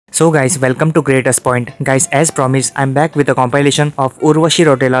So guys, welcome to Creators Point. Guys, as promised, I'm back with a compilation of Urvashi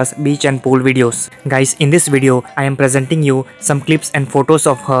Rautela's beach and pool videos. Guys, in this video, I am presenting you some clips and photos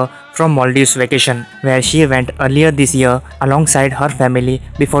of her from Maldives vacation, where she went earlier this year alongside her family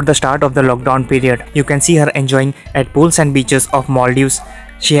before the start of the lockdown period. You can see her enjoying at pools and beaches of Maldives.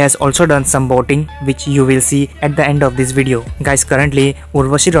 She has also done some boating, which you will see at the end of this video. Guys, currently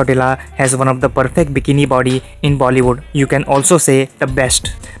Urvashi Rautela has one of the perfect bikini body in Bollywood. You can also say the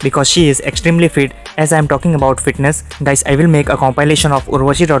best, because she is extremely fit. As I am talking about fitness, guys, I will make a compilation of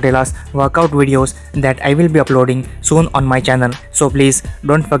Urvashi Rautela's workout videos that I will be uploading soon on my channel. So please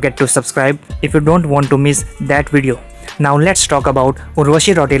don't forget to subscribe if you don't want to miss that video. Now let's talk about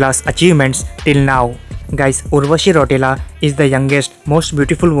Urvashi Rautela's achievements till now. Guys, Urvashi Rautela is the youngest, most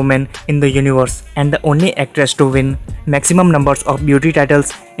beautiful woman in the universe and the only actress to win maximum numbers of beauty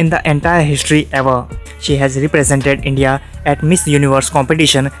titles in the entire history ever. She has represented India at Miss Universe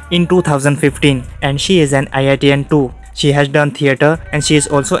competition in 2015 and she is an IITian too. She has done theatre and she is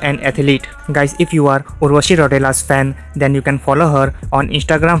also an athlete. Guys, if you are Urvashi Rautela's fan, then you can follow her on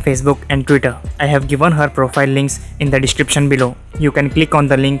Instagram, Facebook and Twitter. I have given her profile links in the description below. You can click on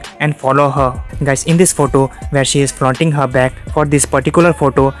the link and follow her. Guys, in this photo where she is flaunting her back, for this particular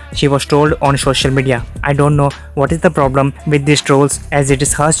photo, she was trolled on social media. I don't know what is the problem with these trolls, as it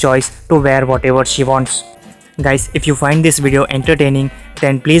is her choice to wear whatever she wants. Guys, if you find this video entertaining,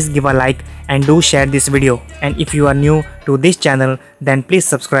 then please give a like and do share this video. And if you are new to this channel, then please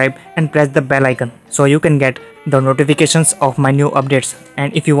subscribe and press the bell icon so you can get the notifications of my new updates.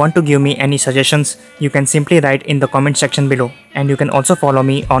 And if you want to give me any suggestions, you can simply write in the comment section below. And you can also follow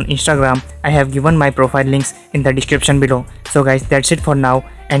me on Instagram. I have given my profile links in the description below. So guys, that's it for now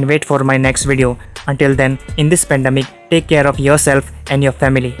and wait for my next video. Until then, in this pandemic, take care of yourself and your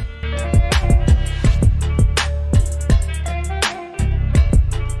family.